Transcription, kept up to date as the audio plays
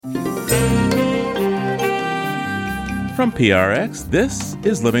From PRX, this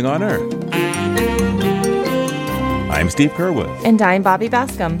is Living on Earth. I'm Steve Curwood. And I'm Bobby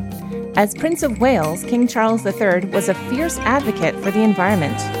Bascom. As Prince of Wales, King Charles III was a fierce advocate for the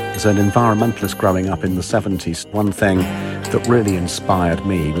environment. As an environmentalist growing up in the 70s, one thing that really inspired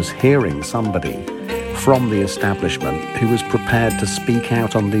me was hearing somebody from the establishment who was prepared to speak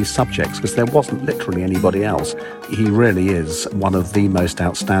out on these subjects, because there wasn't literally anybody else. He really is one of the most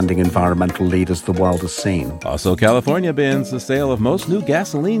outstanding environmental leaders the world has seen. Also, California bans the sale of most new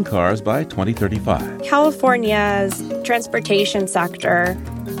gasoline cars by 2035. California's transportation sector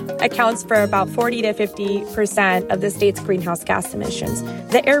accounts for about 40 to 50% of the state's greenhouse gas emissions.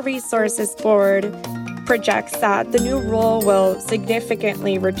 The Air Resources Board projects that the new rule will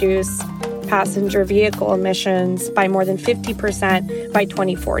significantly reduce passenger vehicle emissions by more than 50% by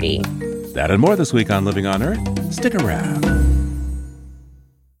 2040. That and more this week on Living on Earth. Stick around.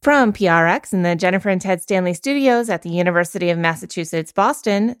 From PRX in the Jennifer and Ted Stanley studios at the University of Massachusetts,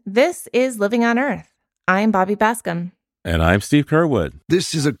 Boston, this is Living on Earth. I'm Bobby Bascom. And I'm Steve Curwood.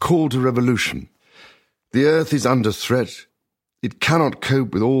 This is a call to revolution. The Earth is under threat. It cannot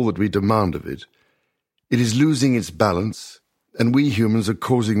cope with all that we demand of it. It is losing its balance, and we humans are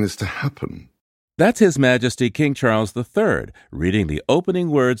causing this to happen. That's His Majesty King Charles III reading the opening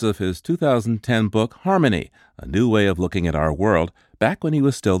words of his 2010 book, Harmony, A New Way of Looking at Our World, back when he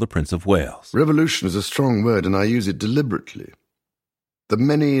was still the Prince of Wales. Revolution is a strong word, and I use it deliberately. The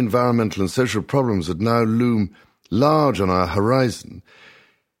many environmental and social problems that now loom large on our horizon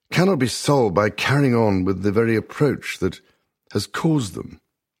cannot be solved by carrying on with the very approach that has caused them.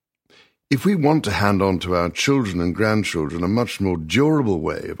 If we want to hand on to our children and grandchildren a much more durable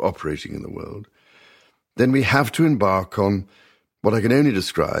way of operating in the world, then we have to embark on what I can only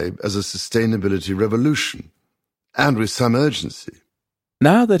describe as a sustainability revolution, and with some urgency.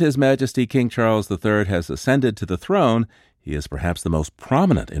 Now that His Majesty King Charles III has ascended to the throne, he is perhaps the most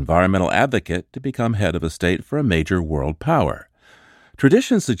prominent environmental advocate to become head of a state for a major world power.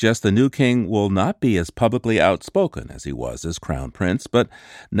 Tradition suggests the new king will not be as publicly outspoken as he was as crown prince, but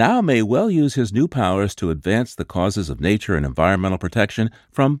now may well use his new powers to advance the causes of nature and environmental protection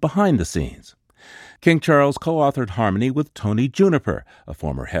from behind the scenes. King Charles co-authored Harmony with Tony Juniper, a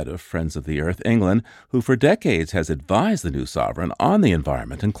former head of Friends of the Earth England, who for decades has advised the new sovereign on the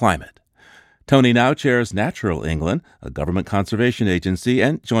environment and climate. Tony now chairs Natural England, a government conservation agency,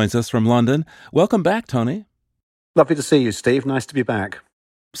 and joins us from London. Welcome back, Tony. Lovely to see you, Steve. Nice to be back.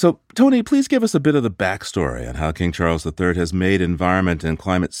 So, Tony, please give us a bit of the backstory on how King Charles III has made environment and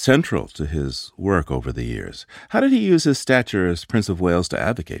climate central to his work over the years. How did he use his stature as Prince of Wales to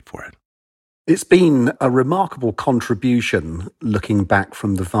advocate for it? It's been a remarkable contribution looking back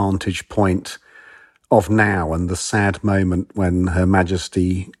from the vantage point of now and the sad moment when Her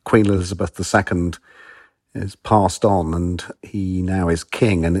Majesty Queen Elizabeth II is passed on and he now is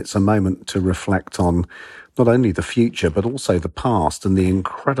king. And it's a moment to reflect on not only the future, but also the past and the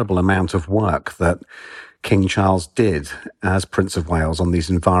incredible amount of work that King Charles did as Prince of Wales on these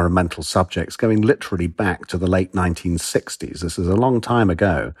environmental subjects, going literally back to the late 1960s. This is a long time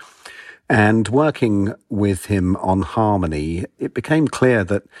ago. And working with him on Harmony, it became clear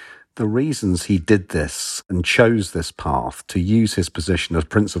that the reasons he did this and chose this path to use his position as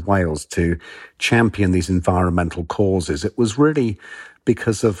Prince of Wales to champion these environmental causes, it was really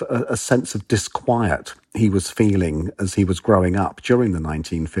because of a sense of disquiet he was feeling as he was growing up during the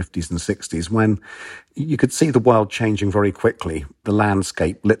 1950s and 60s, when you could see the world changing very quickly, the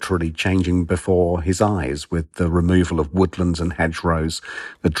landscape literally changing before his eyes with the removal of woodlands and hedgerows,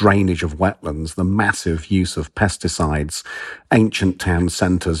 the drainage of wetlands, the massive use of pesticides, ancient town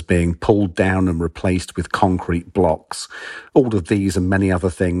centres being pulled down and replaced with concrete blocks. All of these and many other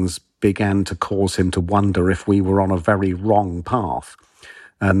things began to cause him to wonder if we were on a very wrong path.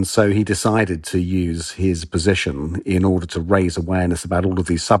 And so he decided to use his position in order to raise awareness about all of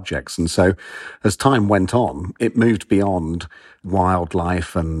these subjects. And so as time went on, it moved beyond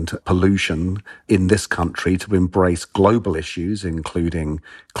wildlife and pollution in this country to embrace global issues, including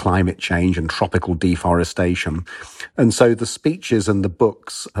climate change and tropical deforestation. And so the speeches and the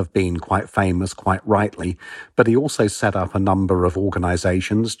books have been quite famous, quite rightly, but he also set up a number of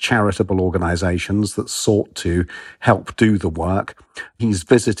organizations, charitable organizations that sought to help do the work. He's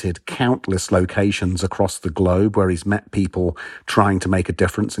visited countless locations across the globe where he's met people trying to make a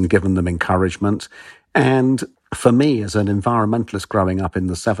difference and given them encouragement. And For me, as an environmentalist growing up in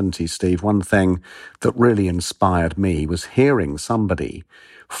the 70s, Steve, one thing that really inspired me was hearing somebody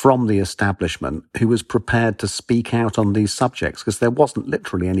from the establishment who was prepared to speak out on these subjects, because there wasn't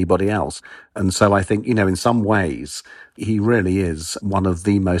literally anybody else. And so I think, in some ways, he really is one of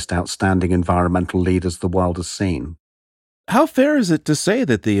the most outstanding environmental leaders the world has seen. How fair is it to say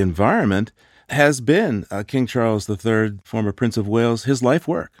that the environment has been King Charles III, former Prince of Wales, his life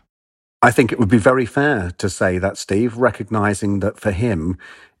work? I think it would be very fair to say that, Steve, recognizing that for him,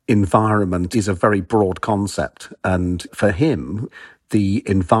 environment is a very broad concept. And for him, the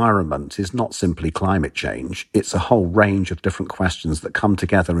environment is not simply climate change. It's a whole range of different questions that come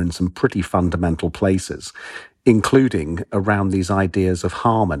together in some pretty fundamental places, including around these ideas of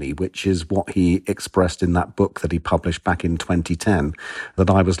harmony, which is what he expressed in that book that he published back in 2010, that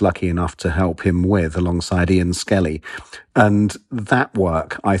I was lucky enough to help him with alongside Ian Skelly. And that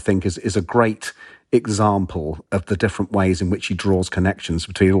work, I think, is a great example of the different ways in which he draws connections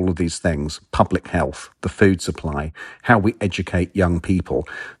between all of these things: public health, the food supply, how we educate young people,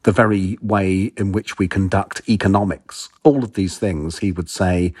 the very way in which we conduct economics. All of these things, he would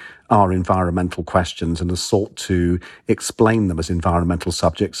say, are environmental questions, and has sought to explain them as environmental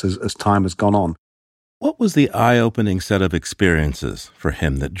subjects as time has gone on. What was the eye-opening set of experiences for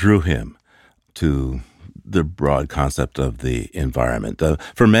him that drew him to the broad concept of the environment?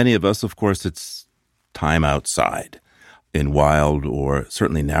 For many of us, of course, it's time outside in wild or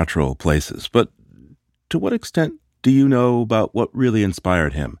certainly natural places. But to what extent do you know about what really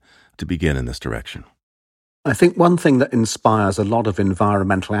inspired him to begin in this direction? I think one thing that inspires a lot of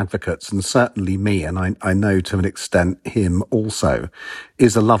environmental advocates, and certainly me, and I know to an extent him also,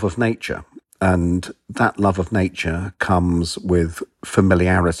 is a love of nature. And that love of nature comes with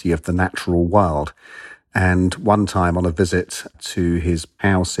familiarity of the natural world. And one time on a visit to his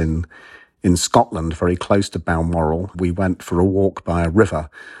house in Scotland, very close to Balmoral, we went for a walk by a river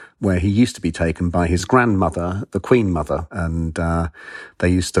where he used to be taken by his grandmother, the Queen Mother, and they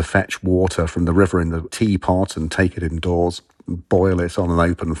used to fetch water from the river in the teapot and take it indoors, boil it on an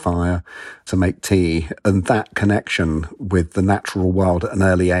open fire to make tea. And that connection with the natural world at an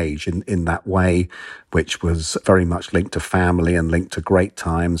early age in that way, which was very much linked to family and linked to great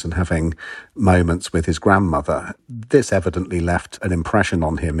times and having moments with his grandmother, this evidently left an impression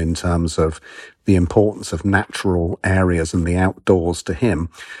on him in terms of the importance of natural areas and the outdoors to him.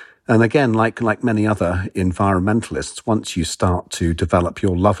 And again, like many other environmentalists, once you start to develop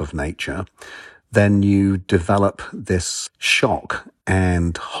your love of nature, then you develop this shock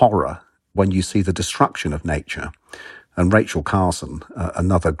and horror when you see the destruction of nature. And Rachel Carson,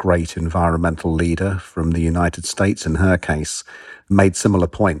 another great environmental leader from the United States in her case, made similar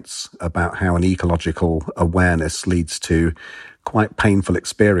points about how an ecological awareness leads to quite painful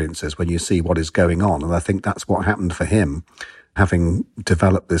experiences when you see what is going on. And I think that's what happened for him, having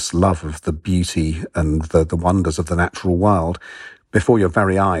developed this love of the beauty and the wonders of the natural world. Before your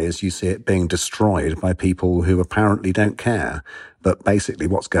very eyes, you see it being destroyed by people who apparently don't care. But basically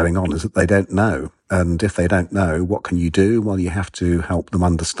what's going on is that they don't know. And if they don't know, what can you do? Well, you have to help them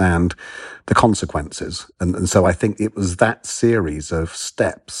understand the consequences. And so I think it was that series of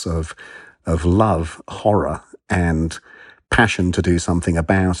steps of love, horror, and passion to do something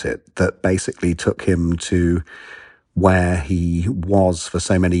about it that basically took him to where he was for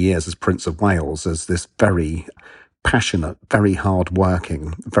so many years as Prince of Wales, as this very passionate, very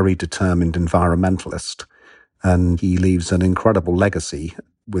hard-working, very determined environmentalist. And he leaves an incredible legacy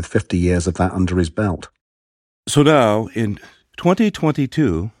with 50 years of that under his belt. So now, in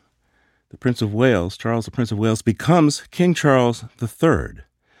 2022, the Prince of Wales, Charles the Prince of Wales, becomes King Charles III.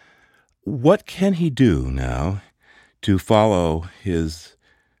 What can he do now to follow his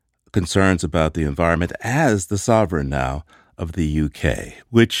concerns about the environment as the sovereign now of the UK,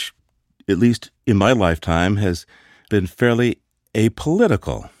 which, at least in my lifetime, has been fairly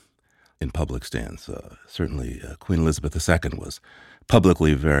apolitical in public stance? Certainly Queen Elizabeth II was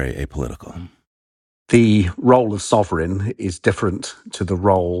publicly very apolitical. The role of sovereign is different to the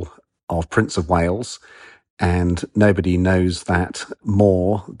role of Prince of Wales, and nobody knows that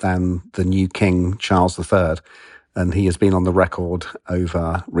more than the new King, Charles III. And he has been on the record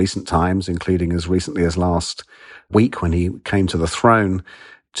over recent times, including as recently as last week when he came to the throne,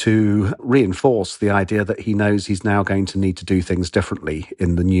 to reinforce the idea that he knows he's now going to need to do things differently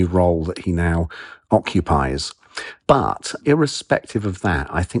in the new role that he now occupies. But irrespective of that,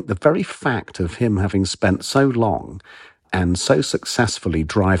 I think the very fact of him having spent so long and so successfully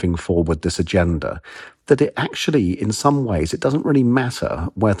driving forward this agenda, that it actually, in some ways, it doesn't really matter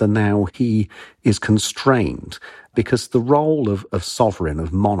whether now he is constrained because the role of sovereign,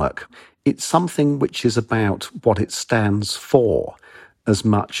 of monarch, it's something which is about what it stands for as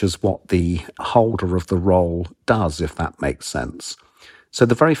much as what the holder of the role does, if that makes sense. So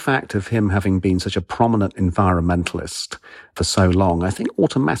the very fact of him having been such a prominent environmentalist for so long, I think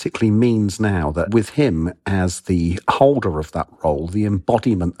automatically means now that with him as the holder of that role, the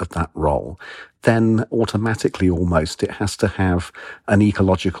embodiment of that role, then automatically almost it has to have an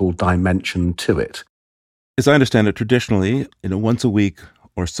ecological dimension to it. As I understand it, traditionally, once a week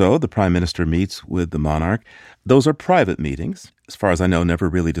or so, the Prime Minister meets with the monarch. Those are private meetings, as far as I know, never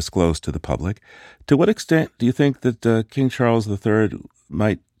really disclosed to the public. To what extent do you think that King Charles III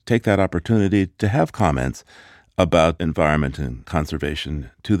might take that opportunity to have comments about environment and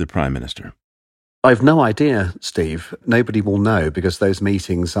conservation to the Prime Minister? I've no idea, Steve. Nobody will know because those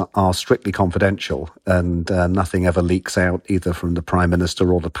meetings are strictly confidential and nothing ever leaks out either from the Prime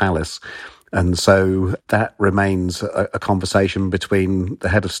Minister or the palace. And so that remains a conversation between the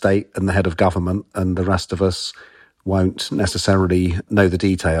head of state and the head of government, and the rest of us won't necessarily know the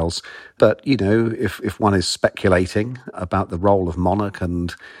details. But, if one is speculating about the role of monarch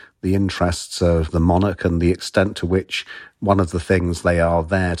and the interests of the monarch and the extent to which one of the things they are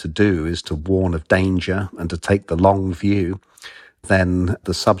there to do is to warn of danger and to take the long view, then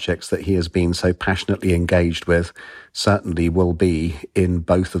the subjects that he has been so passionately engaged with certainly will be in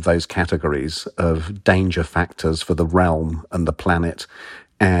both of those categories of danger factors for the realm and the planet,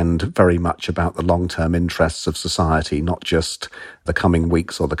 and very much about the long-term interests of society, not just the coming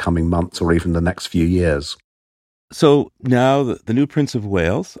weeks or the coming months or even the next few years. So now the new Prince of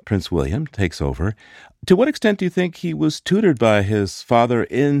Wales, Prince William, takes over. To what extent do you think he was tutored by his father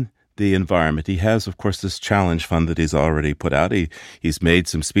in the environment? He has, of course, this challenge fund that he's already put out. He's made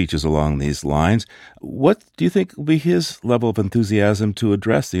some speeches along these lines. What do you think will be his level of enthusiasm to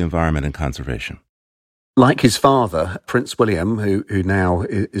address the environment and conservation? Like his father, Prince William, who now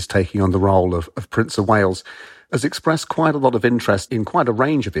is taking on the role of Prince of Wales, has expressed quite a lot of interest in quite a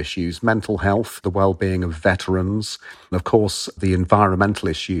range of issues: mental health, the well-being of veterans, and of course the environmental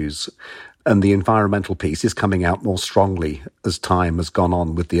issues. And the environmental piece is coming out more strongly as time has gone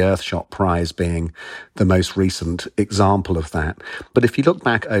on, with the Earthshot Prize being the most recent example of that. But if you look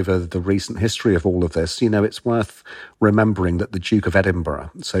back over the recent history of all of this, it's worth remembering that the Duke of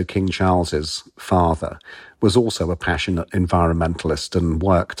Edinburgh, so King Charles's father, was also a passionate environmentalist and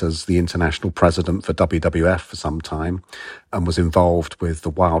worked as the international president for WWF for some time, and was involved with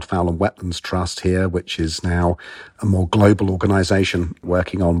the Wildfowl and Wetlands Trust here, which is now a more global organisation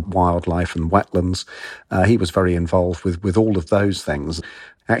working on wildlife and wetlands. He was very involved with all of those things.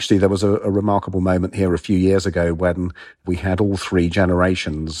 Actually, there was a remarkable moment here a few years ago when we had all three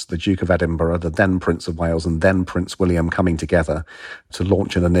generations, the Duke of Edinburgh, the then Prince of Wales, and then Prince William, coming together to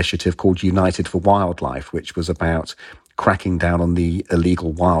launch an initiative called United for Wildlife, which was about cracking down on the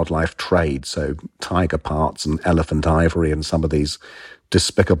illegal wildlife trade, so tiger parts and elephant ivory and some of these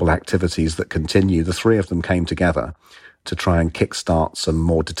despicable activities that continue. The three of them came together to try and kickstart some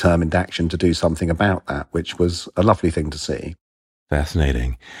more determined action to do something about that, which was a lovely thing to see.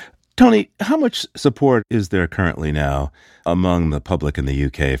 Fascinating. Tony, how much support is there currently now among the public in the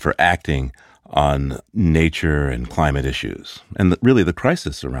UK for acting on nature and climate issues, and really the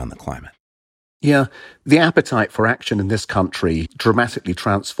crisis around the climate? Yeah, the appetite for action in this country dramatically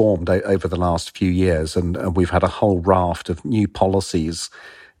transformed over the last few years, and we've had a whole raft of new policies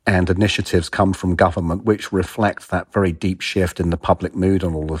and initiatives come from government which reflect that very deep shift in the public mood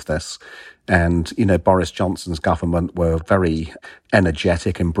on all of this. And, Boris Johnson's government were very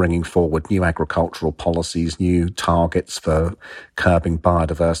energetic in bringing forward new agricultural policies, new targets for curbing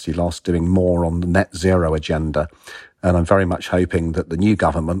biodiversity loss, doing more on the net zero agenda. And I'm very much hoping that the new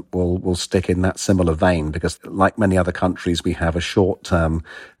government will stick in that similar vein, because like many other countries, we have a short-term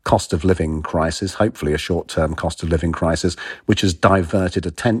cost of living crisis, hopefully a short-term cost of living crisis, which has diverted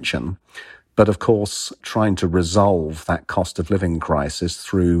attention. But of course, trying to resolve that cost of living crisis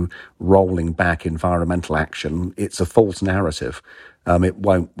through rolling back environmental action, it's a false narrative. It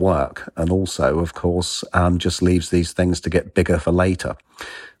won't work. And also, of course, just leaves these things to get bigger for later.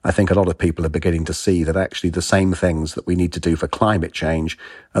 I think a lot of people are beginning to see that actually the same things that we need to do for climate change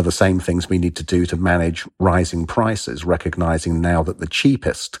are the same things we need to do to manage rising prices, recognizing now that the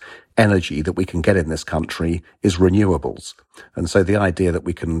cheapest energy that we can get in this country is renewables. And so the idea that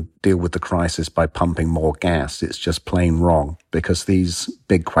we can deal with the crisis by pumping more gas, it's just plain wrong, because these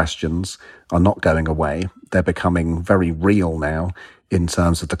big questions are not going away. They're becoming very real now in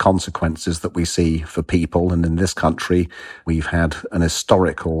terms of the consequences that we see for people. And in this country, we've had an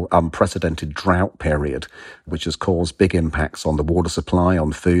historical, unprecedented drought period, which has caused big impacts on the water supply,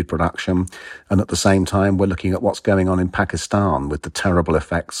 on food production. And at the same time, we're looking at what's going on in Pakistan with the terrible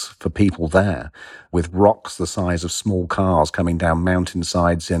effects for people there, with rocks the size of small cars coming down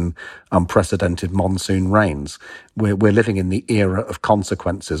mountainsides in unprecedented monsoon rains. We're living in the era of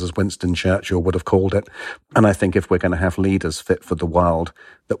consequences, as Winston Churchill would have called it. And I think if we're going to have leaders fit for the world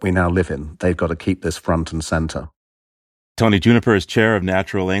that we now live in, they've got to keep this front and centre. Tony Juniper is chair of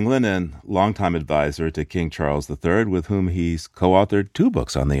Natural England and longtime advisor to King Charles III, with whom he's co-authored 2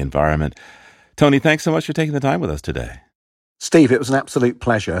 books on the environment. Tony, thanks so much for taking the time with us today. Steve, it was an absolute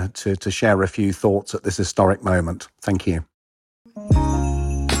pleasure to share a few thoughts at this historic moment. Thank you.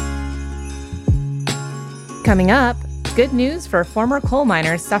 Coming up, good news for former coal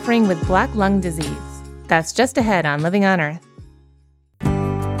miners suffering with black lung disease. That's just ahead on Living on Earth.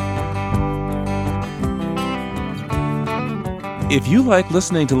 If you like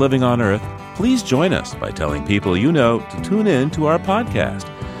listening to Living on Earth, please join us by telling people you know to tune in to our podcast.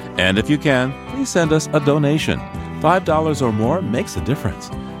 And if you can, please send us a donation. $5 or more makes a difference.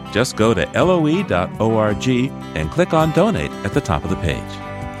 Just go to LOE.org and click on Donate at the top of the page.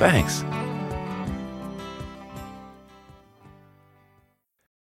 Thanks.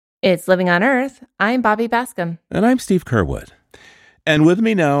 It's Living on Earth. I'm Bobby Bascom. And I'm Steve Curwood. And with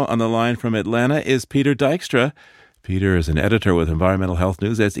me now on the line from Atlanta is Peter Dykstra. Peter is an editor with Environmental Health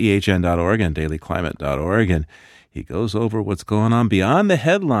News. That's ehn.org and dailyclimate.org. And he goes over what's going on beyond the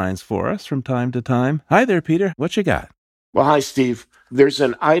headlines for us from time to time. Hi there, Peter. What you got? Well, hi, Steve. There's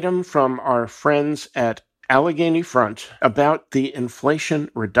an item from our friends at Allegheny Front about the Inflation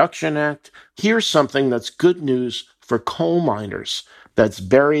Reduction Act. Here's something that's good news for coal miners that's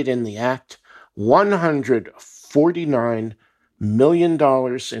buried in the act. $149 million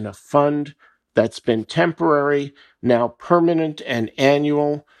in a fund that's been temporary, now permanent and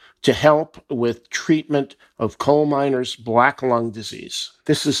annual, to help with treatment of coal miners' black lung disease.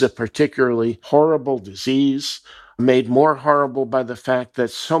 This is a particularly horrible disease, made more horrible by the fact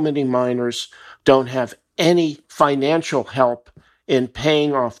that so many miners don't have any financial help in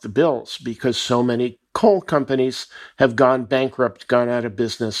paying off the bills because so many coal companies have gone bankrupt, gone out of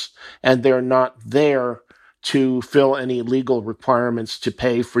business, and they're not there to fill any legal requirements to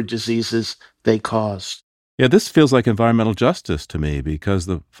pay for diseases they caused. Yeah, this feels like environmental justice to me because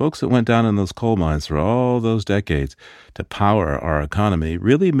the folks that went down in those coal mines for all those decades to power our economy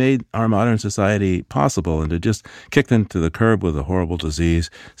really made our modern society possible, and to just kick them to the curb with a horrible disease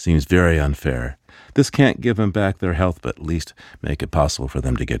seems very unfair. This can't give them back their health, but at least make it possible for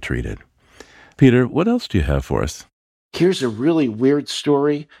them to get treated. Peter, what else do you have for us? Here's a really weird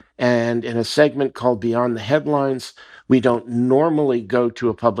story, and in a segment called Beyond the Headlines, we don't normally go to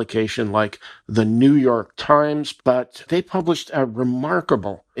a publication like the New York Times, but they published a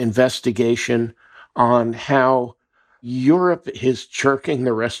remarkable investigation on how Europe is jerking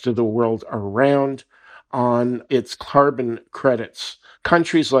the rest of the world around on its carbon credits.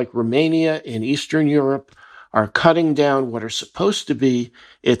 Countries like Romania in Eastern Europe are cutting down what are supposed to be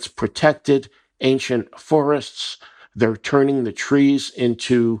its protected ancient forests. They're turning the trees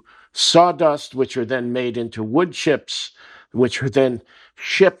into sawdust, which are then made into wood chips, which are then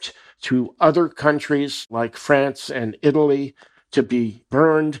shipped to other countries like France and Italy to be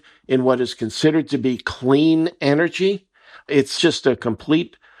burned in what is considered to be clean energy. It's just a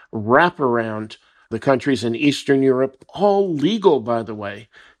complete wraparound. The countries in Eastern Europe, all legal, by the way,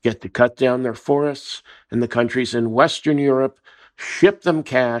 get to cut down their forests, and the countries in Western Europe ship them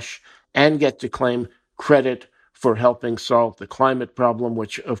cash and get to claim credit for helping solve the climate problem,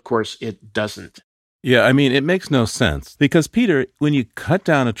 which, of course, it doesn't. Yeah, I mean, it makes no sense because, Peter, when you cut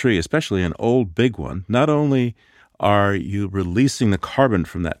down a tree, especially an old big one, not only are you releasing the carbon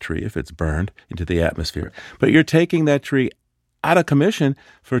from that tree if it's burned into the atmosphere, but you're taking that tree out of commission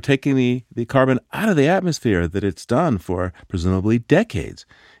for taking the carbon out of the atmosphere that it's done for presumably decades.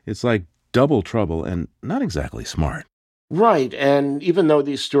 It's like double trouble and not exactly smart. Right, and even though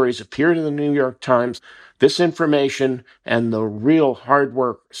these stories appeared in the New York Times, this information and the real hard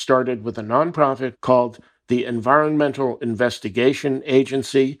work started with a nonprofit called the Environmental Investigation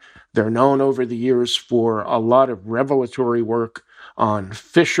Agency. They're known over the years for a lot of revelatory work on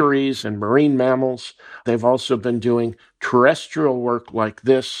fisheries and marine mammals. They've also been doing terrestrial work like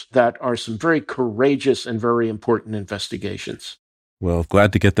this that are some very courageous and very important investigations. Well,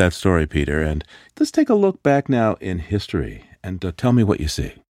 glad to get that story, Peter. And let's take a look back now in history and tell me what you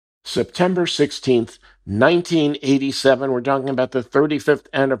see. September 16th, 1987, we're talking about the 35th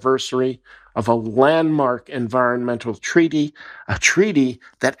anniversary of a landmark environmental treaty, a treaty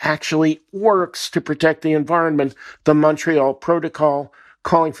that actually works to protect the environment, the Montreal Protocol,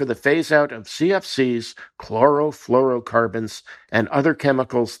 calling for the phase-out of CFCs, chlorofluorocarbons, and other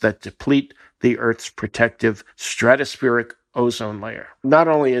chemicals that deplete the Earth's protective stratospheric ozone layer. Not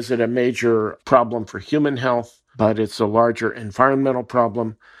only is it a major problem for human health, but it's a larger environmental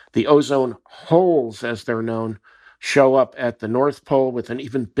problem. The ozone holes, as they're known, show up at the North Pole with an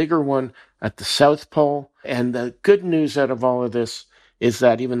even bigger one at the South Pole. And the good news out of all of this is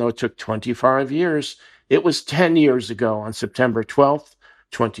that even though it took 25 years, it was 10 years ago on September 12th,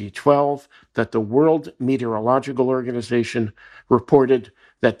 2012, that the World Meteorological Organization reported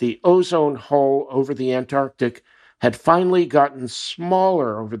that the ozone hole over the Antarctic had finally gotten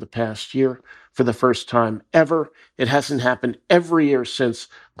smaller over the past year for the first time ever. It hasn't happened every year since,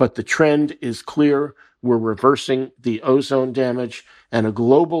 but the trend is clear. We're reversing the ozone damage, and a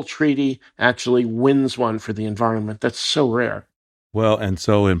global treaty actually wins one for the environment. That's so rare. Well, and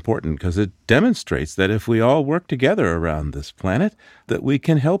so important because it demonstrates that if we all work together around this planet, that we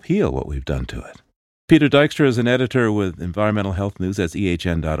can help heal what we've done to it. Peter Dykstra is an editor with Environmental Health News at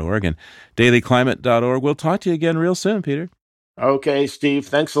ehn.org and dailyclimate.org. We'll talk to you again real soon, Peter. Okay, Steve,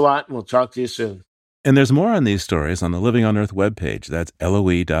 thanks a lot, and we'll talk to you soon. And there's more on these stories on the Living on Earth webpage. That's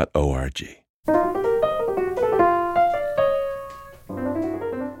loe.org.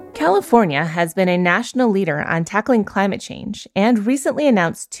 California has been a national leader on tackling climate change and recently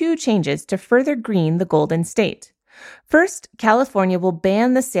announced 2 changes to further green the Golden State. First, California will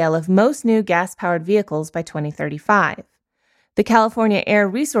ban the sale of most new gas-powered vehicles by 2035. The California Air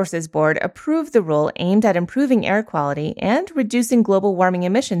Resources Board approved the rule aimed at improving air quality and reducing global warming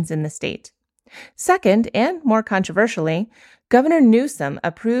emissions in the state. Second, and more controversially, Governor Newsom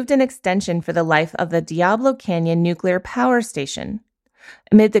approved an extension for the life of the Diablo Canyon Nuclear Power Station.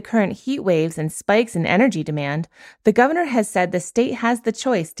 Amid the current heat waves and spikes in energy demand, the governor has said the state has the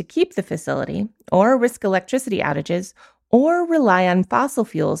choice to keep the facility, or risk electricity outages, or rely on fossil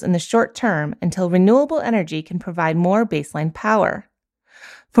fuels in the short term until renewable energy can provide more baseline power.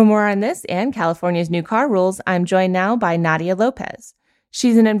 For more on this and California's new car rules, I'm joined now by Nadia Lopez.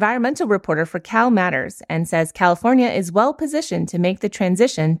 She's an environmental reporter for Cal Matters and says California is well positioned to make the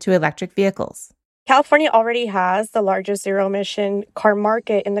transition to electric vehicles. California already has the largest zero-emission car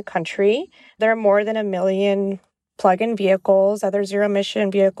market in the country. There are more than 1 million plug-in vehicles, other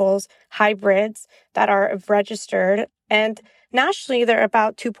zero-emission vehicles, hybrids that are registered. And nationally, there are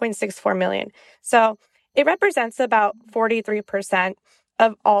about 2.64 million. So it represents about 43%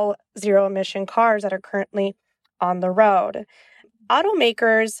 of all zero-emission cars that are currently on the road.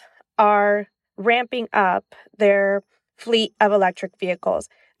 Automakers are ramping up their fleet of electric vehicles.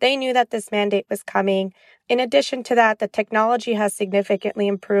 They knew that this mandate was coming. In addition to that, the technology has significantly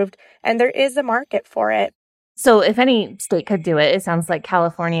improved, and there is a market for it. So if any state could do it, it sounds like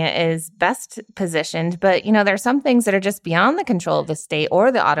California is best positioned. But, there are some things that are just beyond the control of the state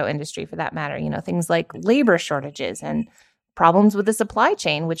or the auto industry for that matter. Things like labor shortages and problems with the supply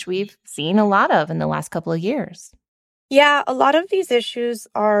chain, which we've seen a lot of in the last couple of years. Yeah, a lot of these issues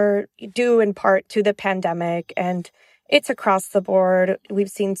are due in part to the pandemic, and it's across the board.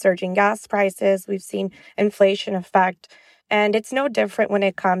 We've seen surging gas prices. We've seen inflation effect. And it's no different when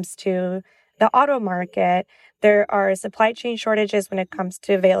it comes to the auto market. There are supply chain shortages when it comes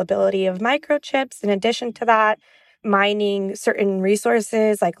to availability of microchips. In addition to that, mining certain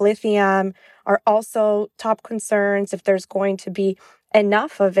resources like lithium are also top concerns if there's going to be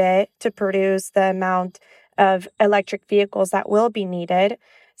enough of it to produce the amount of electric vehicles that will be needed.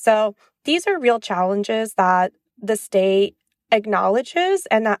 So these are real challenges that the state acknowledges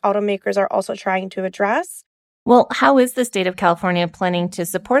and that automakers are also trying to address. Well, how is the state of California planning to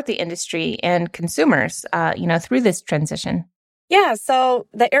support the industry and consumers, through this transition? Yeah, so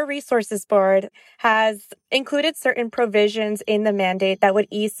the Air Resources Board has included certain provisions in the mandate that would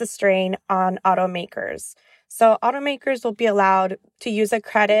ease the strain on automakers. So automakers will be allowed to use a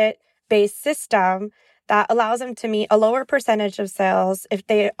credit-based system that allows them to meet a lower percentage of sales if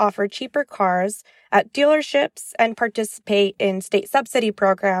they offer cheaper cars at dealerships and participate in state subsidy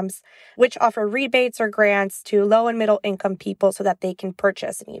programs, which offer rebates or grants to low and middle income people so that they can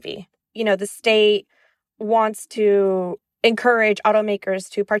purchase an EV. The state wants to encourage automakers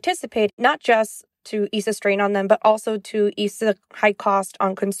to participate, not just to ease the strain on them, but also to ease the high cost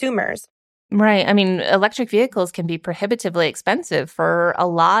on consumers. Right. I mean, electric vehicles can be prohibitively expensive for a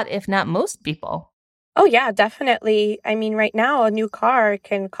lot, if not most people. Oh, yeah, definitely. I mean, right now, a new car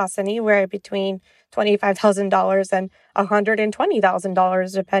can cost anywhere between $25,000 and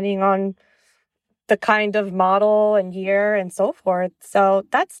 $120,000, depending on the kind of model and year and so forth. So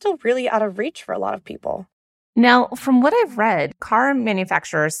that's still really out of reach for a lot of people. Now, from what I've read, car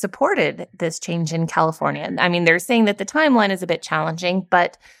manufacturers supported this change in California. I mean, they're saying that the timeline is a bit challenging,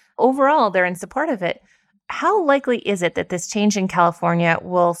 but overall, they're in support of it. How likely is it that this change in California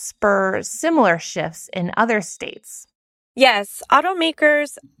will spur similar shifts in other states? Yes,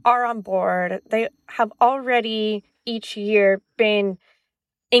 automakers are on board. They have already each year been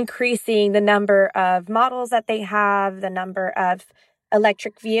increasing the number of models that they have, the number of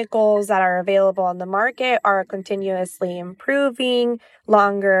electric vehicles that are available on the market are continuously improving,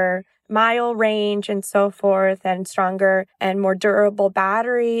 longer mile range and so forth, and stronger and more durable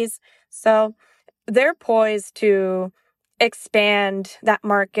batteries. So they're poised to expand that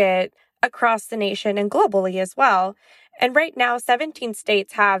market across the nation and globally as well. And right now, 17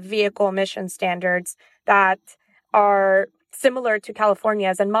 states have vehicle emission standards that are similar to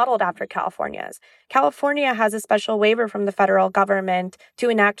California's and modeled after California's. California has a special waiver from the federal government to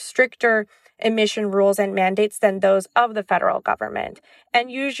enact stricter emission rules and mandates than those of the federal government.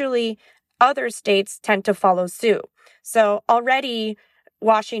 And usually other states tend to follow suit. So already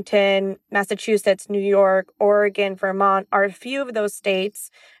Washington, Massachusetts, New York, Oregon, Vermont are a few of those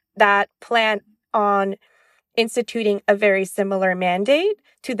states that plan on instituting a very similar mandate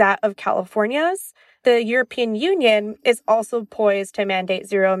to that of California's. The European Union is also poised to mandate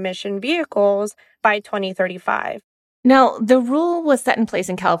zero-emission vehicles by 2035. Now, the rule was set in place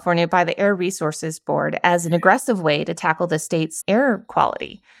in California by the Air Resources Board as an aggressive way to tackle the state's air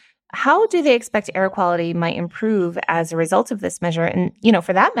quality. How do they expect air quality might improve as a result of this measure? And,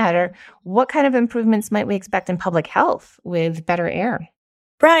 for that matter, what kind of improvements might we expect in public health with better air?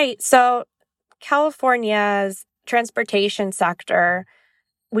 Right. So California's transportation sector,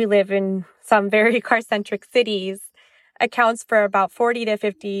 we live in some very car-centric cities, accounts for about 40 to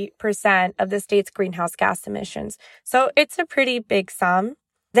 50% of the state's greenhouse gas emissions. So it's a pretty big sum.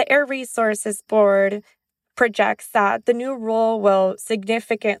 The Air Resources Board projects that the new rule will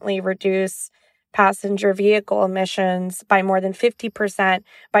significantly reduce passenger vehicle emissions by more than 50%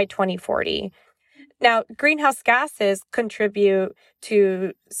 by 2040. Now, greenhouse gases contribute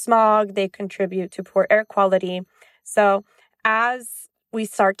to smog, they contribute to poor air quality. So as we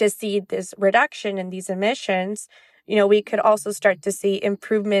start to see this reduction in these emissions, we could also start to see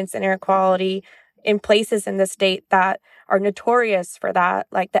improvements in air quality in places in the state that are notorious for that,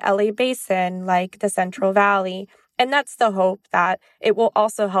 like the LA Basin, like the Central Valley. And that's the hope, that it will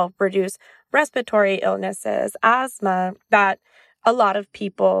also help reduce respiratory illnesses, asthma, that a lot of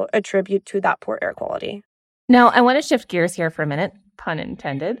people attribute to that poor air quality. Now, I want to shift gears here for a minute, pun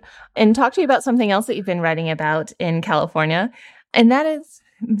intended, and talk to you about something else that you've been writing about in California, and that is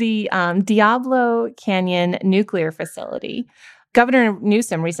the Diablo Canyon nuclear facility. Governor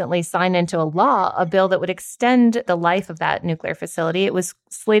Newsom recently signed into a law a bill that would extend the life of that nuclear facility. It was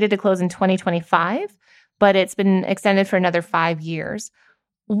slated to close in 2025, but it's been extended for another 5 years.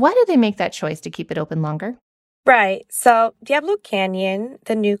 Why did they make that choice to keep it open longer? Right. So Diablo Canyon,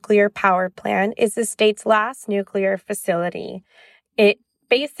 the nuclear power plant, is the state's last nuclear facility. It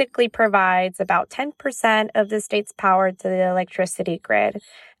basically provides about 10% of the state's power to the electricity grid.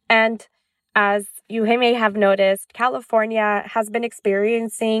 And as you may have noticed, California has been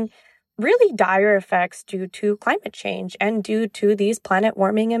experiencing really dire effects due to climate change and due to these planet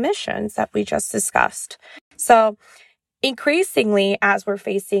warming emissions that we just discussed. So increasingly, as we're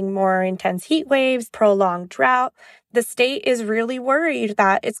facing more intense heat waves, prolonged drought, the state is really worried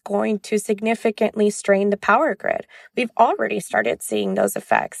that it's going to significantly strain the power grid. We've already started seeing those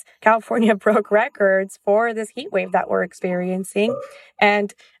effects. California broke records for this heat wave that we're experiencing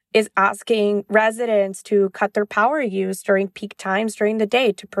and is asking residents to cut their power use during peak times during the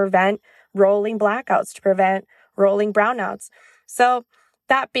day to prevent rolling blackouts, to prevent rolling brownouts. So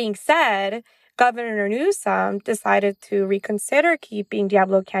that being said, Governor Newsom decided to reconsider keeping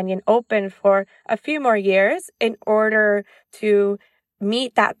Diablo Canyon open for a few more years in order to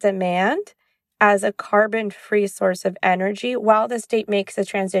meet that demand as a carbon-free source of energy while the state makes a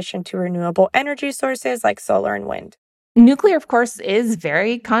transition to renewable energy sources like solar and wind. Nuclear, of course, is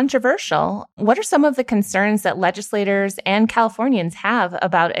very controversial. What are some of the concerns that legislators and Californians have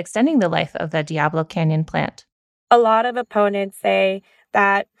about extending the life of the Diablo Canyon plant? A lot of opponents say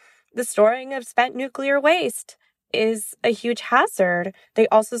that the storing of spent nuclear waste is a huge hazard. They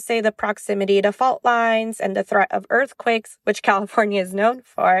also say the proximity to fault lines and the threat of earthquakes, which California is known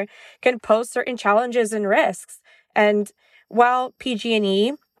for, can pose certain challenges and risks. And while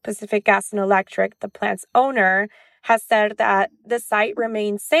PG&E, Pacific Gas and Electric, the plant's owner, has said that the site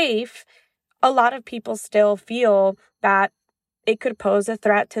remains safe, a lot of people still feel that it could pose a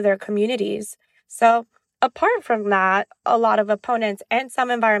threat to their communities. So apart from that, a lot of opponents and some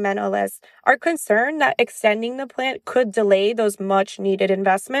environmentalists are concerned that extending the plant could delay those much needed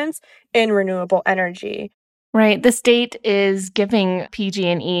investments in renewable energy. Right. The state is giving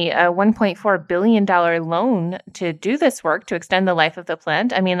PG&E a $1.4 billion loan to do this work, to extend the life of the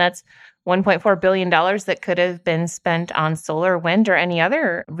plant. I mean, that's $1.4 billion that could have been spent on solar, wind, or any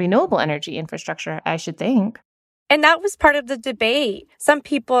other renewable energy infrastructure, I should think. And that was part of the debate. Some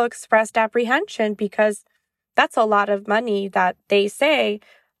people expressed apprehension because that's a lot of money that they say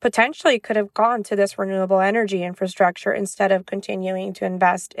potentially could have gone to this renewable energy infrastructure instead of continuing to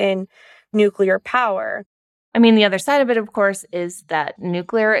invest in nuclear power. I mean, the other side of it, of course, is that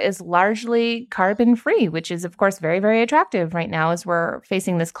nuclear is largely carbon-free, which is, of course, very, very attractive right now as we're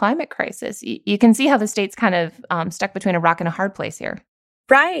facing this climate crisis. You can see how the state's kind of stuck between a rock and a hard place here.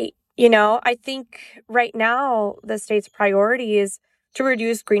 Right. I think right now the state's priority is to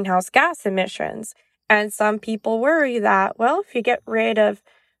reduce greenhouse gas emissions. And some people worry that, well, if you get rid of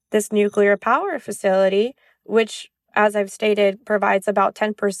this nuclear power facility, which, as I've stated, provides about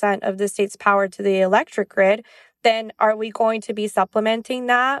 10% of the state's power to the electric grid, then are we going to be supplementing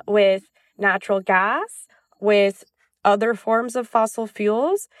that with natural gas, with other forms of fossil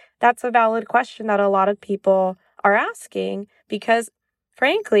fuels? That's a valid question that a lot of people are asking because,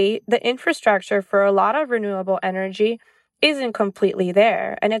 frankly, the infrastructure for a lot of renewable energy isn't completely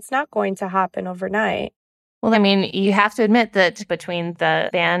there, and it's not going to happen overnight. Well, I mean, you have to admit that between the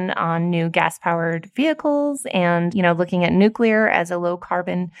ban on new gas-powered vehicles and, looking at nuclear as a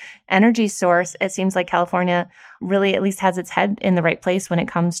low-carbon energy source, it seems like California really at least has its head in the right place when it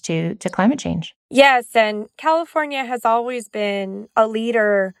comes to climate change. Yes, and California has always been a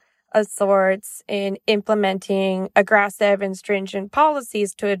leader of sorts in implementing aggressive and stringent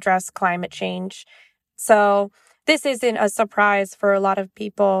policies to address climate change. So this isn't a surprise for a lot of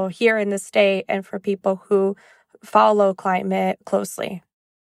people here in the state and for people who follow climate closely.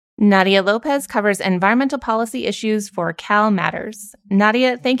 Nadia Lopez covers environmental policy issues for Cal Matters.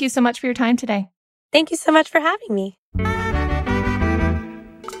 Nadia, thank you so much for your time today. Thank you so much for having me.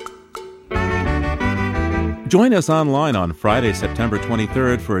 Join us online on Friday, September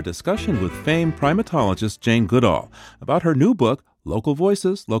 23rd for a discussion with famed primatologist Jane Goodall about her new book, Local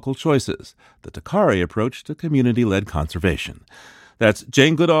Voices, Local Choices, the Takari Approach to Community-Led Conservation. That's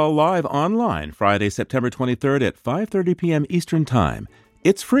Jane Goodall live online Friday, September 23rd at 5:30 p.m. Eastern Time.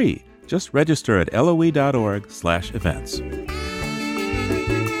 It's free. Just register at loe.org/events.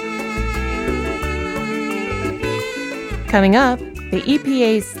 Coming up, the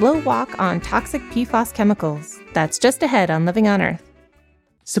EPA's slow walk on toxic PFAS chemicals. That's just ahead on Living on Earth.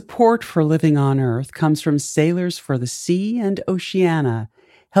 Support for Living on Earth comes from Sailors for the Sea and Oceana,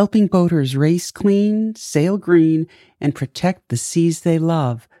 helping boaters race clean, sail green, and protect the seas they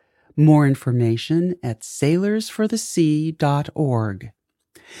love. More information at sailorsforthesea.org.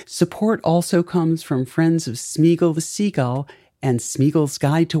 Support also comes from Friends of Smeagol the Seagull and Smeagol's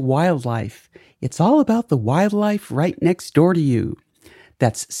Guide to Wildlife. It's all about the wildlife right next door to you.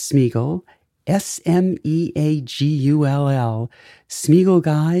 That's Smeagol, Smeagull,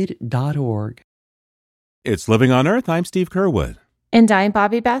 SmeagolGuide.org. It's Living on Earth. I'm Steve Curwood. And I'm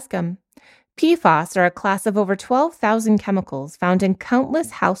Bobby Bascom. PFAS are a class of over 12,000 chemicals found in countless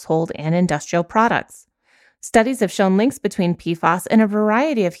household and industrial products. Studies have shown links between PFAS and a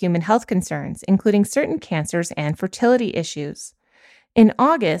variety of human health concerns, including certain cancers and fertility issues. In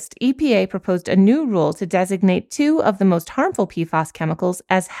August, EPA proposed a new rule to designate two of the most harmful PFAS chemicals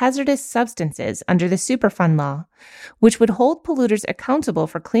as hazardous substances under the Superfund law, which would hold polluters accountable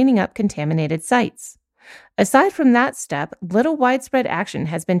for cleaning up contaminated sites. Aside from that step, little widespread action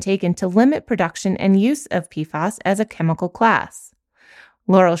has been taken to limit production and use of PFAS as a chemical class.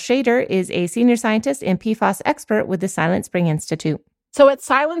 Laurel Shader is a senior scientist and PFAS expert with the Silent Spring Institute. So at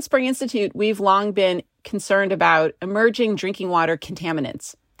Silent Spring Institute, we've long been concerned about emerging drinking water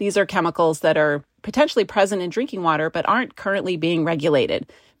contaminants. These are chemicals that are potentially present in drinking water but aren't currently being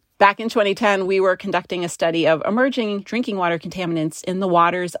regulated. Back in 2010, we were conducting a study of emerging drinking water contaminants in the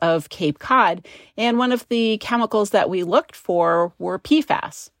waters of Cape Cod, and one of the chemicals that we looked for were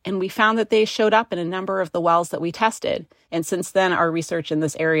PFAS, and we found that they showed up in a number of the wells that we tested. And since then, our research in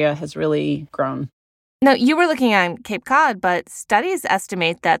this area has really grown. Now, you were looking at Cape Cod, but studies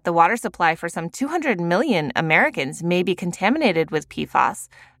estimate that the water supply for some 200 million Americans may be contaminated with PFAS.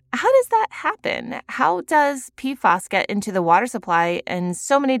 How does that happen? How does PFAS get into the water supply in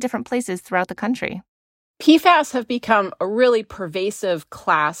so many different places throughout the country? PFAS have become a really pervasive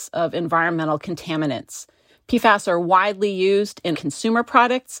class of environmental contaminants. PFAS are widely used in consumer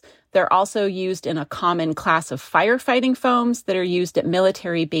products. They're also used in a common class of firefighting foams that are used at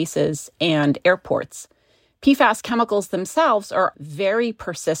military bases and airports. PFAS chemicals themselves are very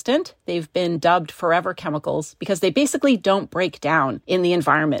persistent. They've been dubbed forever chemicals because they basically don't break down in the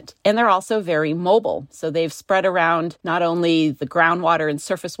environment. And they're also very mobile. So they've spread around not only the groundwater and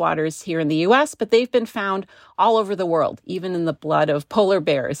surface waters here in the U.S., but they've been found all over the world, even in the blood of polar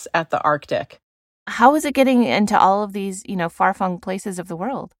bears at the Arctic. How is it getting into all of these, far-flung places of the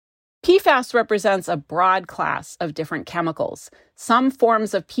world? PFAS represents a broad class of different chemicals. Some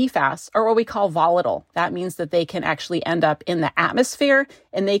forms of PFAS are what we call volatile. That means that they can actually end up in the atmosphere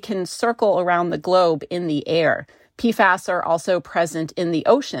and they can circle around the globe in the air. PFAS are also present in the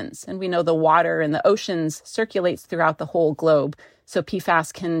oceans, and we know the water in the oceans circulates throughout the whole globe. So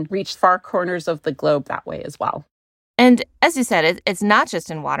PFAS can reach far corners of the globe that way as well. And as you said, it's not just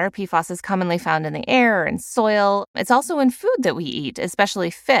in water. PFAS is commonly found in the air and soil. It's also in food that we eat,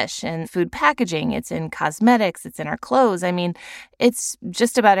 especially fish and food packaging. It's in cosmetics. It's in our clothes. I mean, it's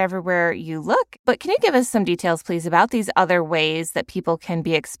just about everywhere you look. But can you give us some details, please, about these other ways that people can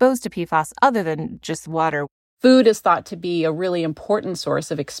be exposed to PFAS other than just water? Food is thought to be a really important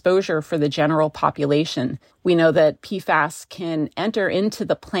source of exposure for the general population. We know that PFAS can enter into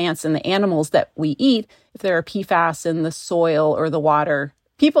the plants and the animals that we eat if there are PFAS in the soil or the water.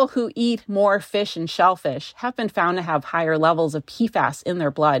 People who eat more fish and shellfish have been found to have higher levels of PFAS in their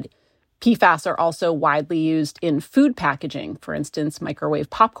blood. PFAS are also widely used in food packaging, for instance,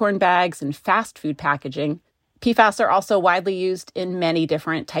 microwave popcorn bags and fast food packaging. PFAS are also widely used in many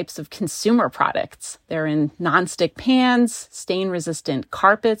different types of consumer products. They're in nonstick pans, stain-resistant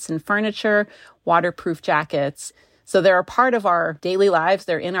carpets and furniture, waterproof jackets. So they're a part of our daily lives.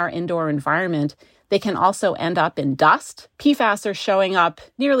 They're in our indoor environment. They can also end up in dust. PFAS are showing up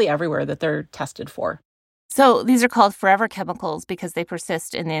nearly everywhere that they're tested for. So these are called forever chemicals because they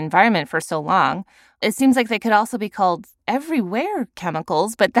persist in the environment for so long. It seems like they could also be called everywhere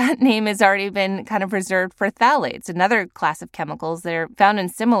chemicals, but that name has already been kind of reserved for phthalates, another class of chemicals that are found in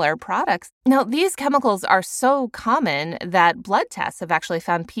similar products. Now, these chemicals are so common that blood tests have actually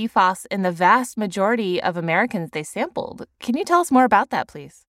found PFAS in the vast majority of Americans they sampled. Can you tell us more about that,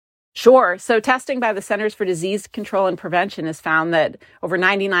 please? Sure. So testing by the Centers for Disease Control and Prevention has found that over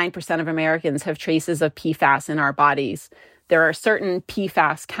 99% of Americans have traces of PFAS in our bodies. There are certain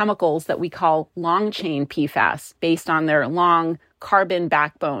PFAS chemicals that we call long-chain PFAS based on their long carbon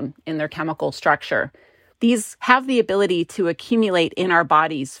backbone in their chemical structure. These have the ability to accumulate in our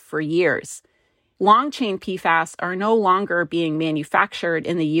bodies for years. Long-chain PFAS are no longer being manufactured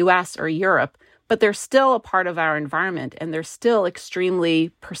in the U.S. or Europe, but they're still a part of our environment and they're still extremely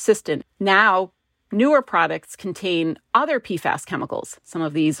persistent. Now, newer products contain other PFAS chemicals. Some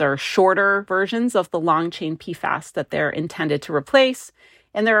of these are shorter versions of the long-chain PFAS that they're intended to replace,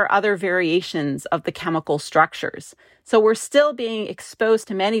 and there are other variations of the chemical structures. So we're still being exposed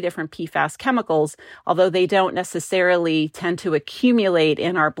to many different PFAS chemicals, although they don't necessarily tend to accumulate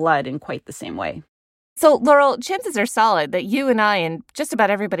in our blood in quite the same way. So, Laurel, chances are solid that you and I and just about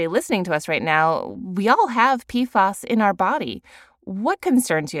everybody listening to us right now, we all have PFAS in our body. What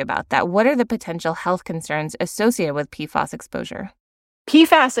concerns you about that? What are the potential health concerns associated with PFAS exposure?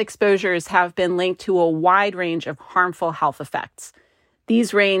 PFAS exposures have been linked to a wide range of harmful health effects.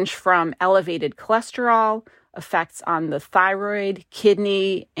 These range from elevated cholesterol, effects on the thyroid,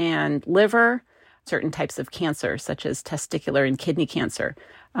 kidney, and liver, certain types of cancer, such as testicular and kidney cancer,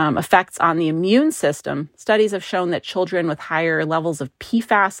 effects on the immune system. Studies have shown that children with higher levels of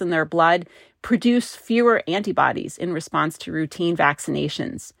PFAS in their blood produce fewer antibodies in response to routine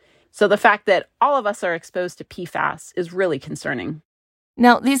vaccinations. So the fact that all of us are exposed to PFAS is really concerning.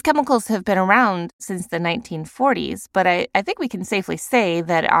 Now, these chemicals have been around since the 1940s, but I think we can safely say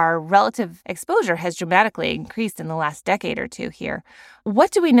that our relative exposure has dramatically increased in the last decade or two here.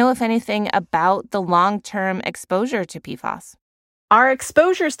 What do we know, if anything, about the long-term exposure to PFAS? Our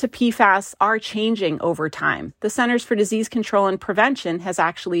exposures to PFAS are changing over time. The Centers for Disease Control and Prevention has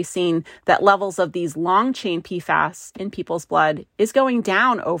actually seen that levels of these long-chain PFAS in people's blood is going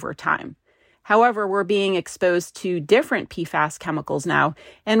down over time. However, we're being exposed to different PFAS chemicals now,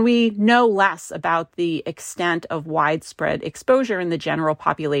 and we know less about the extent of widespread exposure in the general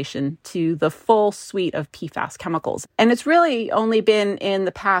population to the full suite of PFAS chemicals. And it's really only been in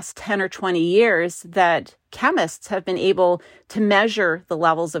the past 10 or 20 years that chemists have been able to measure the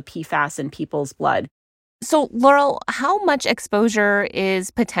levels of PFAS in people's blood. So, Laurel, how much exposure is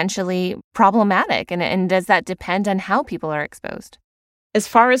potentially problematic, and does that depend on how people are exposed? As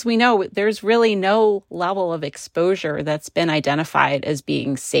far as we know, there's really no level of exposure that's been identified as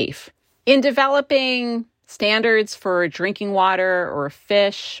being safe. In developing standards for drinking water or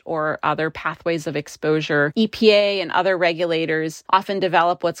fish or other pathways of exposure, EPA and other regulators often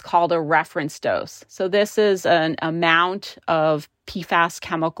develop what's called a reference dose. So this is an amount of PFAS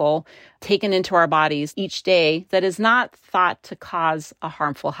chemical taken into our bodies each day that is not thought to cause a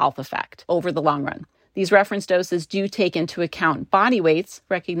harmful health effect over the long run. These reference doses do take into account body weights,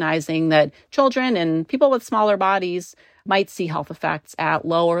 recognizing that children and people with smaller bodies might see health effects at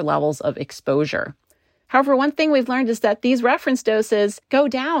lower levels of exposure. However, one thing we've learned is that these reference doses go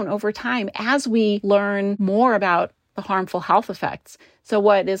down over time as we learn more about the harmful health effects. So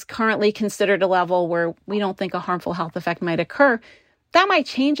what is currently considered a level where we don't think a harmful health effect might occur, that might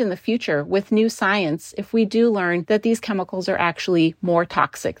change in the future with new science if we do learn that these chemicals are actually more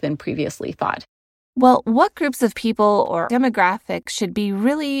toxic than previously thought. Well, what groups of people or demographics should be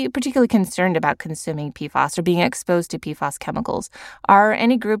really particularly concerned about consuming PFAS or being exposed to PFAS chemicals? Are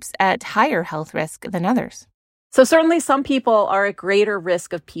any groups at higher health risk than others? So certainly some people are at greater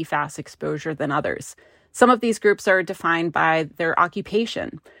risk of PFAS exposure than others. Some of these groups are defined by their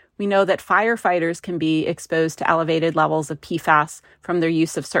occupation. We know that firefighters can be exposed to elevated levels of PFAS from their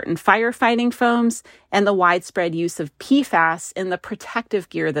use of certain firefighting foams and the widespread use of PFAS in the protective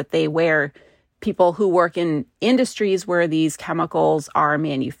gear that they wear. People who work in industries where these chemicals are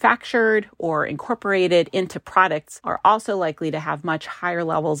manufactured or incorporated into products are also likely to have much higher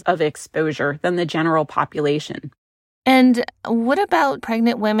levels of exposure than the general population. And what about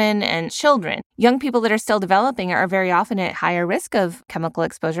pregnant women and children? Young people that are still developing are very often at higher risk of chemical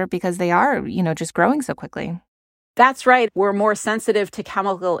exposure because they are, just growing so quickly. That's right. We're more sensitive to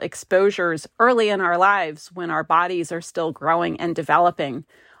chemical exposures early in our lives when our bodies are still growing and developing.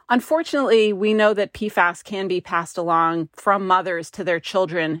 Unfortunately, we know that PFAS can be passed along from mothers to their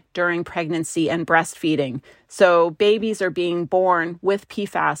children during pregnancy and breastfeeding. So babies are being born with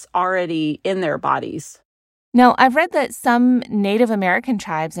PFAS already in their bodies. Now, I've read that some Native American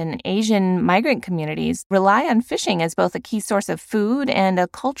tribes and Asian migrant communities rely on fishing as both a key source of food and a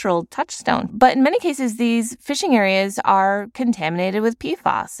cultural touchstone. But in many cases, these fishing areas are contaminated with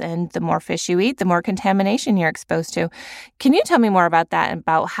PFAS, and the more fish you eat, the more contamination you're exposed to. Can you tell me more about that,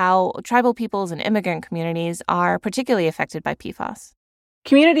 about how tribal peoples and immigrant communities are particularly affected by PFAS?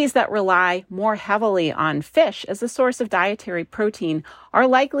 Communities that rely more heavily on fish as a source of dietary protein are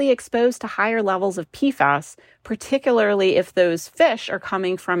likely exposed to higher levels of PFAS, particularly if those fish are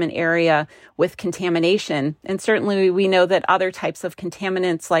coming from an area with contamination. And certainly we know that other types of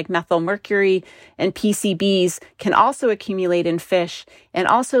contaminants like methylmercury and PCBs can also accumulate in fish and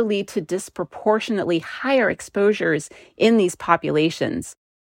also lead to disproportionately higher exposures in these populations.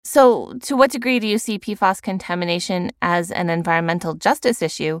 So, to what degree do you see PFAS contamination as an environmental justice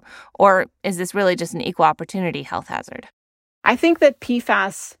issue, or is this really just an equal opportunity health hazard? I think that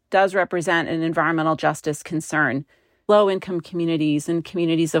PFAS does represent an environmental justice concern. Low-income communities and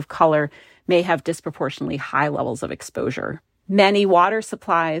communities of color may have disproportionately high levels of exposure. Many water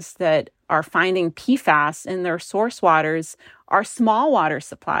supplies that are finding PFAS in their source waters are small water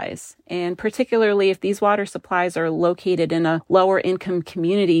supplies. And particularly if these water supplies are located in a lower income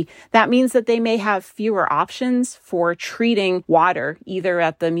community, that means that they may have fewer options for treating water, either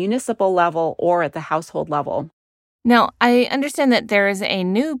at the municipal level or at the household level. Now, I understand that there is a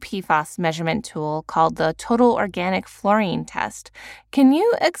new PFAS measurement tool called the Total Organic Fluorine Test. Can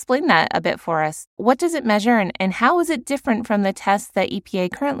you explain that a bit for us? What does it measure, and how is it different from the test that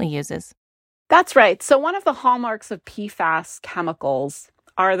EPA currently uses? That's right. So one of the hallmarks of PFAS chemicals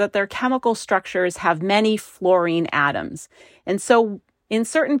are that their chemical structures have many fluorine atoms. And so in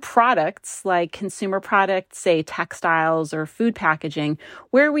certain products, like consumer products, say textiles or food packaging,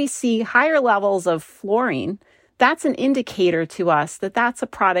 where we see higher levels of fluorine, that's an indicator to us that that's a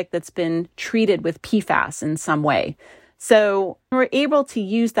product that's been treated with PFAS in some way. So we're able to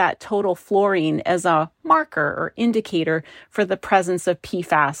use that total fluorine as a marker or indicator for the presence of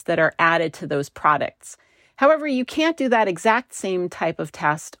PFAS that are added to those products. However, you can't do that exact same type of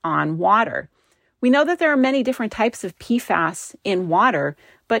test on water. We know that there are many different types of PFAS in water,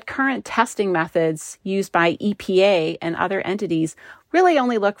 but current testing methods used by EPA and other entities really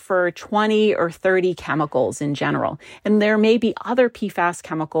only look for 20 or 30 chemicals in general. And there may be other PFAS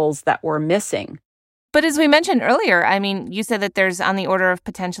chemicals that we're missing. But as we mentioned earlier, you said that there's on the order of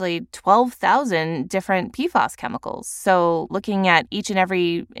potentially 12,000 different PFAS chemicals. So looking at each and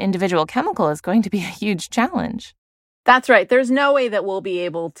every individual chemical is going to be a huge challenge. That's right. There's no way that we'll be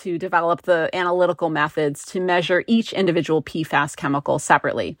able to develop the analytical methods to measure each individual PFAS chemical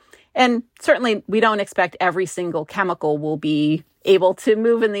separately. And certainly we don't expect every single chemical will be able to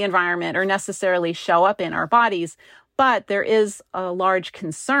move in the environment or necessarily show up in our bodies. But there is a large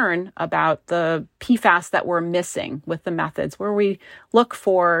concern about the PFAS that we're missing with the methods, where we look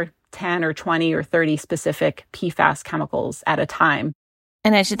for 10 or 20 or 30 specific PFAS chemicals at a time.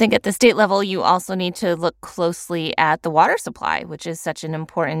 And I should think at the state level, you also need to look closely at the water supply, which is such an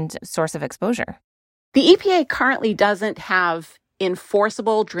important source of exposure. The EPA currently doesn't have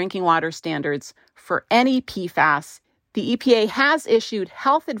enforceable drinking water standards for any PFAS. The EPA has issued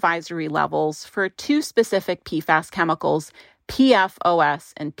health advisory levels for two specific PFAS chemicals,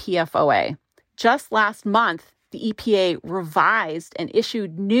 PFOS and PFOA. Just last month, the EPA revised and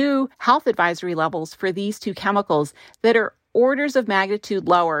issued new health advisory levels for these two chemicals that are orders of magnitude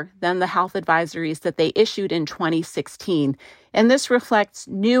lower than the health advisories that they issued in 2016. And this reflects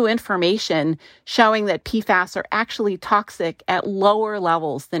new information showing that PFAS are actually toxic at lower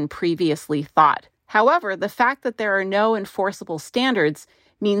levels than previously thought. However, the fact that there are no enforceable standards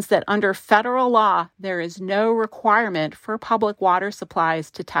means that under federal law, there is no requirement for public water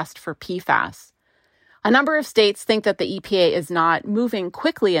supplies to test for PFAS. A number of states think that the EPA is not moving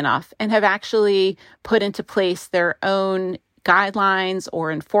quickly enough and have actually put into place their own guidelines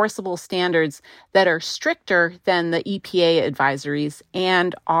or enforceable standards that are stricter than the EPA advisories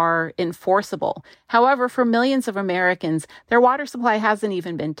and are enforceable. However, for millions of Americans, their water supply hasn't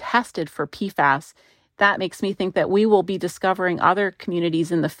even been tested for PFAS. That makes me think that we will be discovering other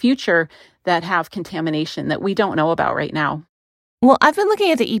communities in the future that have contamination that we don't know about right now. Well, I've been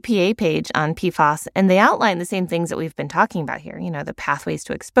looking at the EPA page on PFAS, and they outline the same things that we've been talking about here, the pathways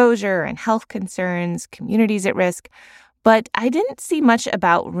to exposure and health concerns, communities at risk. But I didn't see much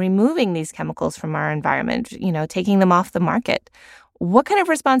about removing these chemicals from our environment, taking them off the market. What kind of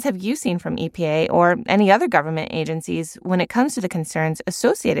response have you seen from EPA or any other government agencies when it comes to the concerns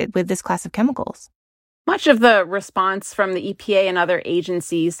associated with this class of chemicals? Much of the response from the EPA and other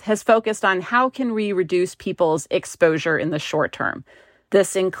agencies has focused on how can we reduce people's exposure in the short term.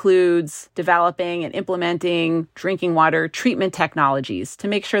 This includes developing and implementing drinking water treatment technologies to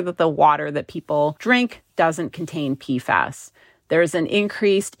make sure that the water that people drink doesn't contain PFAS. There's an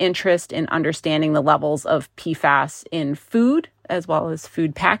increased interest in understanding the levels of PFAS in food, as well as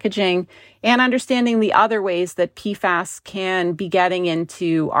food packaging, and understanding the other ways that PFAS can be getting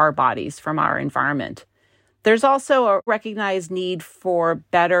into our bodies from our environment. There's also a recognized need for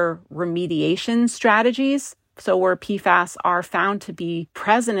better remediation strategies. So where PFAS are found to be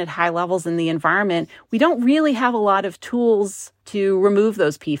present at high levels in the environment, we don't really have a lot of tools to remove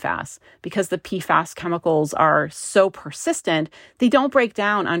those PFAS because the PFAS chemicals are so persistent, they don't break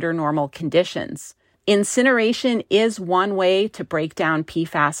down under normal conditions. Incineration is one way to break down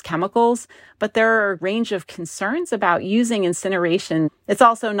PFAS chemicals, but there are a range of concerns about using incineration. It's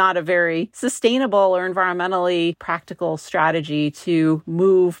also not a very sustainable or environmentally practical strategy to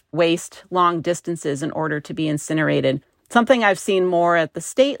move waste long distances in order to be incinerated. Something I've seen more at the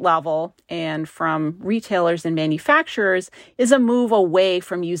state level and from retailers and manufacturers is a move away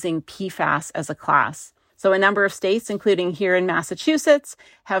from using PFAS as a class. So a number of states, including here in Massachusetts,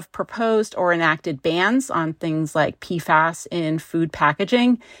 have proposed or enacted bans on things like PFAS in food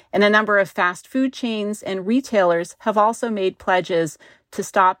packaging. And a number of fast food chains and retailers have also made pledges to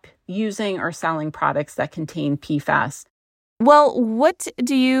stop using or selling products that contain PFAS. Well, what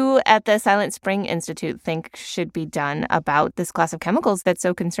do you at the Silent Spring Institute think should be done about this class of chemicals that's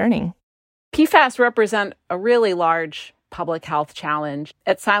so concerning? PFAS represent a really large public health challenge.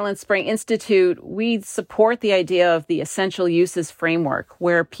 At Silent Spring Institute, we support the idea of the essential uses framework,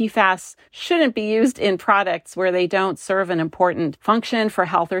 where PFAS shouldn't be used in products where they don't serve an important function for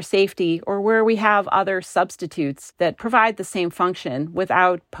health or safety, or where we have other substitutes that provide the same function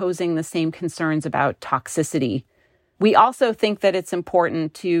without posing the same concerns about toxicity. We also think that it's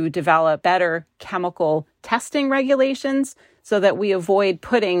important to develop better chemical testing regulations so that we avoid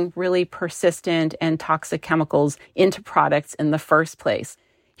putting really persistent and toxic chemicals into products in the first place.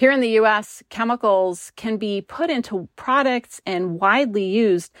 Here in the U.S., chemicals can be put into products and widely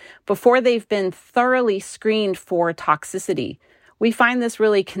used before they've been thoroughly screened for toxicity. We find this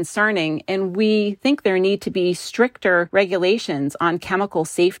really concerning, and we think there need to be stricter regulations on chemical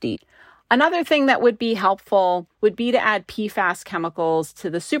safety. Another thing that would be helpful would be to add PFAS chemicals to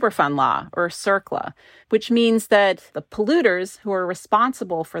the Superfund law, or CERCLA, which means that the polluters who are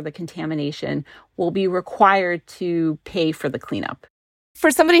responsible for the contamination will be required to pay for the cleanup.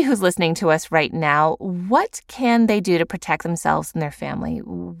 For somebody who's listening to us right now, what can they do to protect themselves and their family?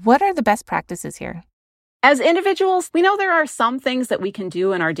 What are the best practices here? As individuals, we know there are some things that we can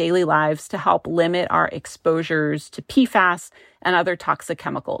do in our daily lives to help limit our exposures to PFAS and other toxic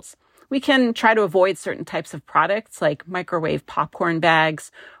chemicals. We can try to avoid certain types of products like microwave popcorn bags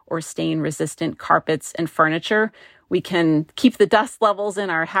or stain-resistant carpets and furniture. We can keep the dust levels in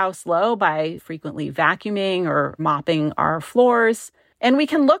our house low by frequently vacuuming or mopping our floors. And we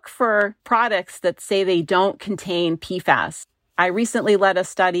can look for products that say they don't contain PFAS. I recently led a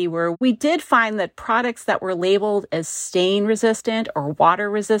study where we did find that products that were labeled as stain resistant or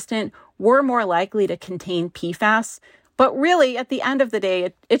water resistant were more likely to contain PFAS. But really, at the end of the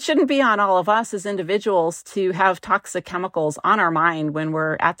day, it shouldn't be on all of us as individuals to have toxic chemicals on our mind when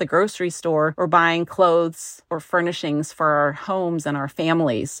we're at the grocery store or buying clothes or furnishings for our homes and our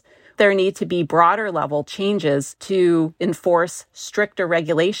families. There need to be broader level changes to enforce stricter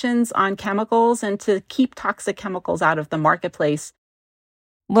regulations on chemicals and to keep toxic chemicals out of the marketplace.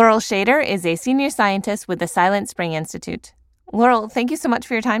 Laurel Shader is a senior scientist with the Silent Spring Institute. Laurel, thank you so much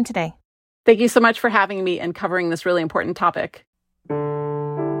for your time today. Thank you so much for having me and covering this really important topic.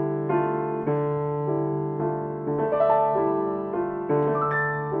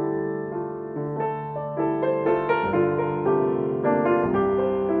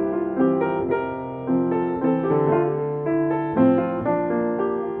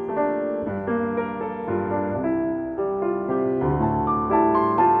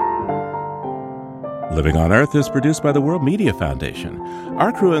 Living on Earth is produced by the World Media Foundation.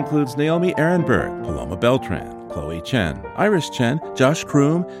 Our crew includes Naomi Ehrenberg, Paloma Beltran, Chloe Chen, Iris Chen, Josh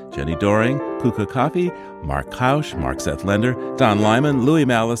Kroom, Jenny Doring, Puka Coffey, Mark Kausch, Mark Seth Lender, Don Lyman, Louis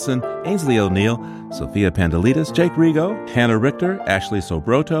Mallison, Ainsley O'Neill, Sophia Pandelitis, Jake Rigo, Hannah Richter, Ashley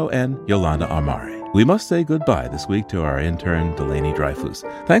Sobroto, and Yolanda Amari. We must say goodbye this week to our intern, Delaney Dreyfus.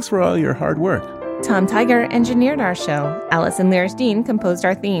 Thanks for all your hard work. Tom Tiger engineered our show. Allison Lierstein composed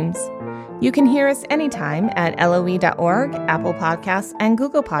our themes. You can hear us anytime at LOE.org, Apple Podcasts, and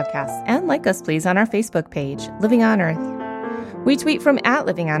Google Podcasts, and like us, please, on our Facebook page, Living on Earth. We tweet from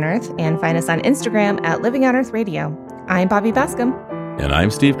 @LivingOnEarth and find us on Instagram @LivingOnEarthRadio. I'm Bobby Bascom. And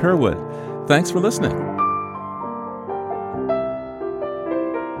I'm Steve Curwood. Thanks for listening.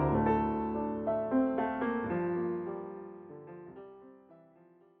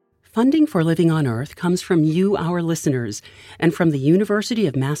 Funding for Living on Earth comes from you, our listeners, and from the University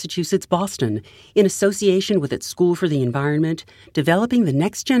of Massachusetts, Boston, in association with its School for the Environment, developing the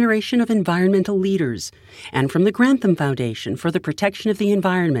next generation of environmental leaders, and from the Grantham Foundation for the Protection of the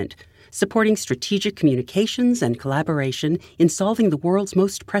Environment, supporting strategic communications and collaboration in solving the world's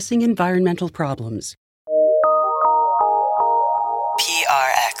most pressing environmental problems.